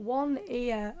got one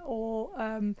ear or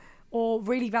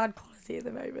really bad quality at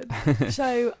the moment.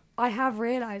 So I have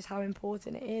realised how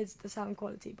important it is, the sound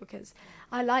quality, because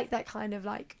I like that kind of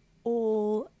like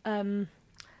all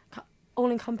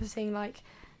encompassing, like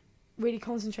really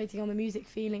concentrating on the music,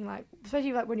 feeling like,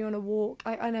 especially like when you're on a walk.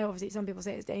 I know obviously some people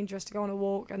say it's dangerous to go on a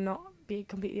walk and not be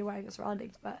completely aware of your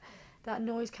surroundings, but that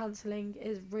noise cancelling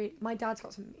is really. My dad's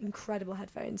got some incredible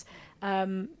headphones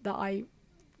that I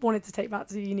wanted to take back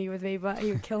to uni with me, but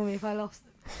he would kill me if I lost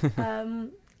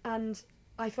them. And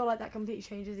I feel like that completely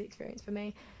changes the experience for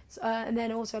me. So, and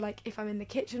then also like if I'm in the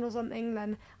kitchen or something,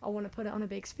 then I want to put it on a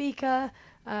big speaker.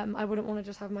 I wouldn't want to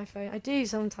just have my phone. I do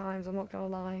sometimes, I'm not gonna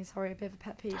lie, sorry, a bit of a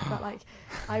pet peeve, but like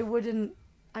I wouldn't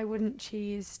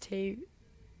choose to,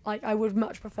 like I would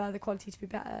much prefer the quality to be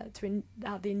better, to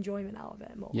have the enjoyment out of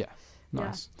it more. Yeah,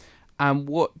 nice. Yeah. And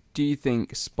what do you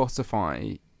think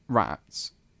Spotify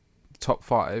Wrapped top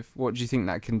 5? What do you think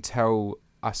that can tell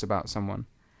us about someone?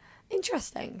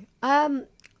 Interesting.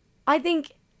 I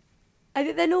think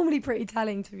they're normally pretty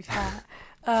telling, to be fair.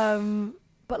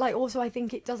 But like also I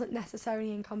think it doesn't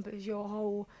necessarily encompass your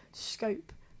whole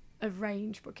scope of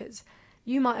range, because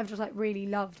you might have just like really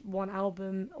loved one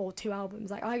album or 2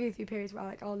 albums. Like I go through periods where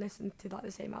like I'll listen to like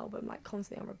the same album like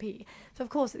constantly on repeat. So of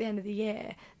course at the end of the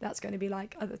year that's going to be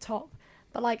like at the top.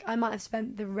 But like I might have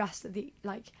spent the rest of the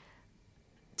like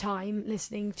time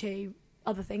listening to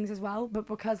other things as well, but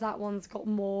because that one's got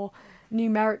more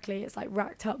numerically, it's like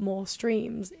racked up more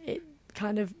streams, it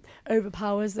kind of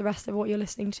overpowers the rest of what you're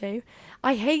listening to.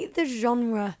 I hate the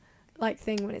genre like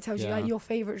thing when it tells you like your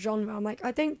favorite genre. I'm like,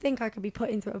 I don't think I could be put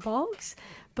into a box,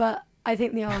 but I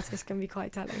think the artist can be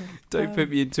quite telling. Don't put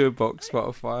me into a box,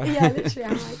 Spotify. Yeah, literally.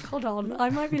 I'm like, hold on,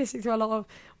 I might be listening to a lot of.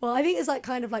 Well, I think it's like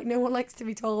kind of like no one likes to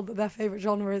be told that their favorite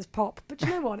genre is pop, but you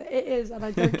know what, it is, and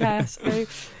I don't care. So,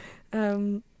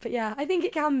 but yeah, I think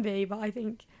it can be, but I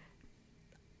think.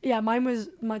 Yeah, my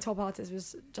top artist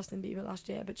was Justin Bieber last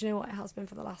year, but do you know what? It has been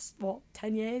for the last,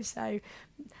 10 years, so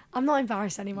I'm not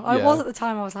embarrassed anymore. Yeah. I was at the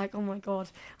time, I was like, oh my God,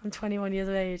 I'm 21 years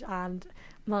of age, and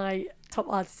my top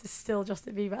artist is still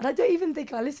Justin Bieber, and I don't even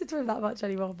think I listen to him that much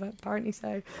anymore, but apparently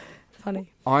so.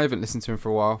 Funny. I haven't listened to him for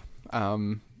a while.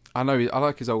 I know I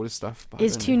like his older stuff. But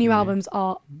his 2 new albums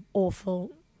are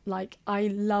awful. Like, I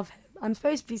love him. I'm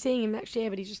supposed to be seeing him next year,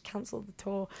 but he just cancelled the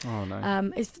tour. Oh,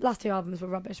 no. His last 2 albums were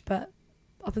rubbish, but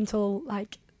up until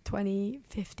like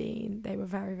 2015 they were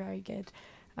very, very good.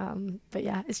 But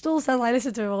yeah, it still says I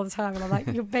listen to him all the time, and I'm like,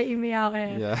 you're baiting me out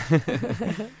here.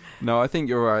 Yeah. No, I think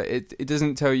you're right. It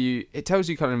doesn't tell you, it tells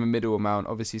you kind of a middle amount.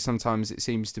 Obviously sometimes it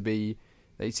seems to be,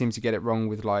 they seem to get it wrong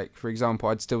with, like, for example,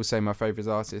 I'd still say my favourite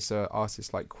artists are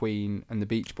artists like Queen and the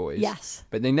Beach Boys. Yes.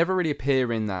 But they never really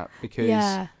appear in that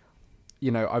because you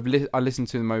know, I listened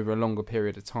to them over a longer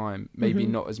period of time, maybe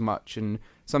not as much. And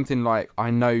something like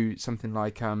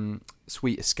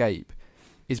Sweet Escape,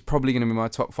 is probably going to be my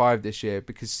top 5 this year,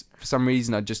 because for some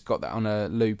reason I just got that on a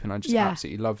loop and I just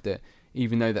absolutely loved it,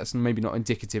 even though that's maybe not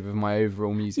indicative of my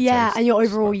overall music taste. And your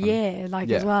overall year,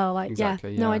 as well.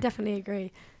 Exactly, No, I definitely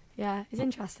agree. Yeah, it's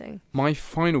interesting. My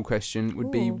final question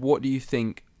would be, what do you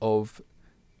think of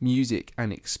music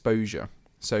and exposure?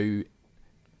 So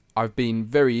I've been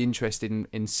very interested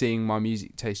in seeing my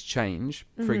music taste change.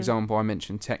 For example, I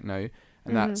mentioned techno,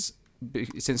 and that's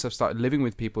since I've started living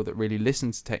with people that really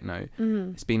listen to techno.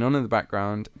 It's been on in the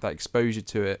background. That exposure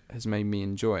to it has made me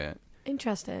enjoy it.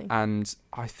 Interesting. And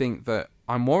I think that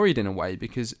I'm worried in a way,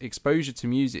 because exposure to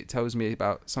music tells me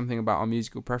about something about our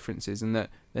musical preferences, and that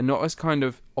they're not as kind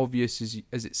of obvious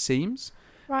as it seems.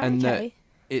 Right, and okay.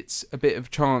 that it's a bit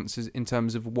of chance in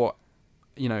terms of what,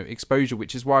 exposure,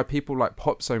 which is why people like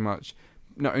pop so much,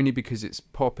 not only because it's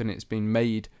pop and it's been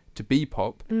made to be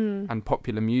pop and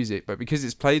popular music, but because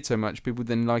it's played so much, people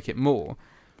then like it more.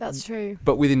 That's true.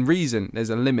 But within reason,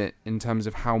 there's a limit in terms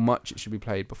of how much it should be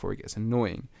played before it gets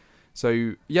annoying.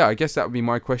 So, yeah, I guess that would be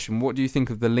my question. What do you think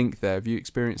of the link there? Have you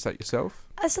experienced that yourself?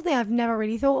 That's something I've never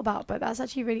really thought about, but that's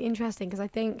actually really interesting, because I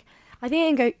think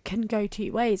it can go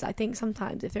two ways. I think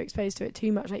sometimes if they're exposed to it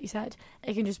too much, like you said,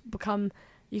 it can just become,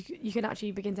 you can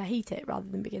actually begin to hate it rather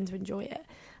than begin to enjoy it.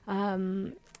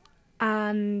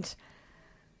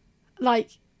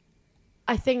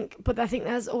 I think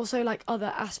there's also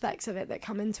other aspects of it that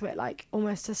come into it, like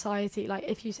almost society. Like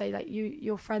if you say that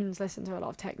your friends listen to a lot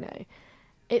of techno,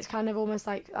 it's kind of almost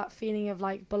like that feeling of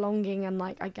belonging and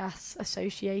I guess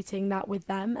associating that with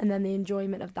them, and then the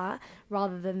enjoyment of that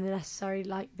rather than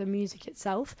necessarily the music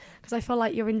itself. Because I feel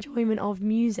like your enjoyment of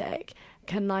music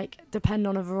can depend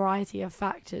on a variety of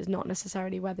factors, not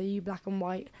necessarily whether you black or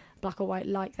white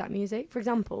like that music. For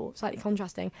example, slightly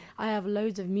contrasting, I have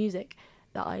loads of music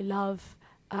that I love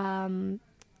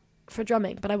for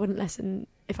drumming, but I wouldn't listen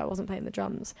if I wasn't playing the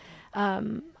drums.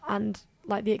 And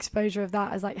the exposure of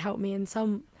that has helped me in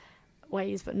some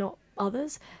ways, but not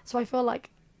others. So I feel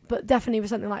but definitely with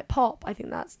something like pop, I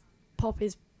think pop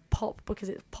is pop because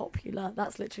it's popular.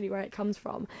 That's literally where it comes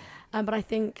from. But I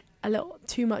think a little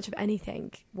too much of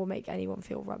anything will make anyone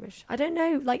feel rubbish. I don't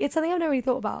know. It's something I've never really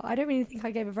thought about. I don't really think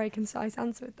I gave a very concise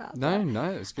answer with that.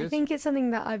 No, it's good. I think it's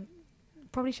something that I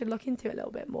probably should look into a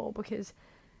little bit more, because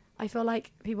I feel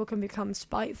like people can become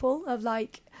spiteful of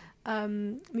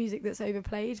music that's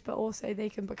overplayed, but also they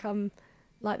can become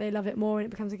they love it more and it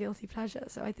becomes a guilty pleasure.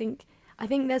 So I think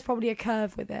there's probably a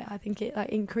curve with it. I think it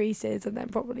increases and then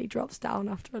probably drops down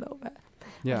after a little bit.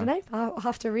 Yeah. I don't know. I'll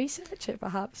have to research it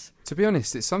perhaps. To be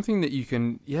honest, it's something that you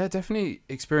can definitely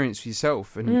experience for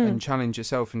yourself and challenge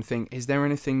yourself and think, is there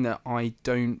anything that I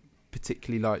don't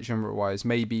particularly like genre-wise?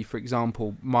 Maybe, for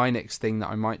example, my next thing that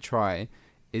I might try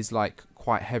is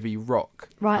quite heavy rock.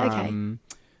 Right, okay.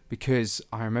 Because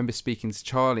I remember speaking to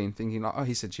Charlie and thinking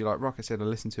he said, do you like rock? I said, I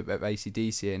listened to a bit of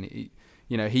AC/DC, and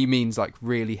he means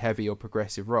really heavy or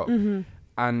progressive rock. Mm-hmm.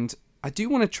 And I do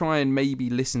want to try and maybe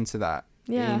listen to that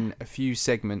in a few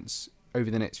segments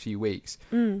over the next few weeks.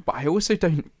 But I also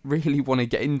don't really want to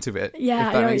get into it, if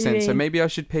that makes sense. So maybe I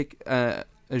should pick a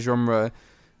genre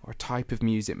or a type of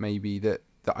music maybe that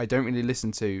I don't really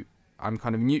listen to. I'm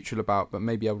kind of neutral about, but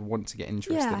maybe I would want to get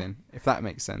interested in, if that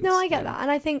makes sense. No, I get that.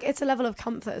 And I think it's a level of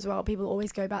comfort as well. People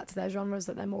always go back to their genres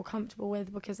that they're more comfortable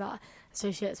with, because that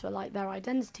associates with their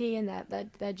identity and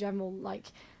their general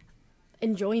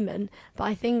enjoyment. But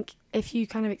I think if you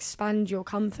kind of expand your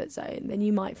comfort zone, then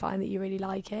you might find that you really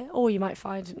like it, or you might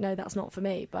find, no, that's not for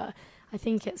me. But I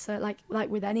think it's like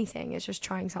with anything, it's just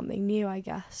trying something new, I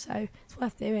guess. So it's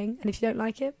worth doing. And if you don't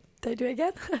like it, don't do it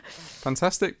again.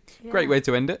 Fantastic. Great way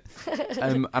to end it.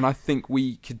 And I think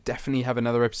we could definitely have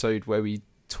another episode where we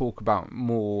talk about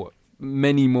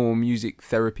many more music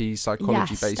therapy,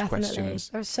 psychology-based questions.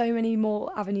 There are so many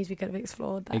more avenues we could have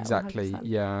explored there. Exactly, 100%.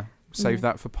 Yeah. Save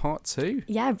that for part 2.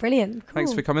 Yeah, brilliant. Cool.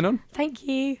 Thanks for coming on. Thank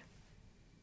you.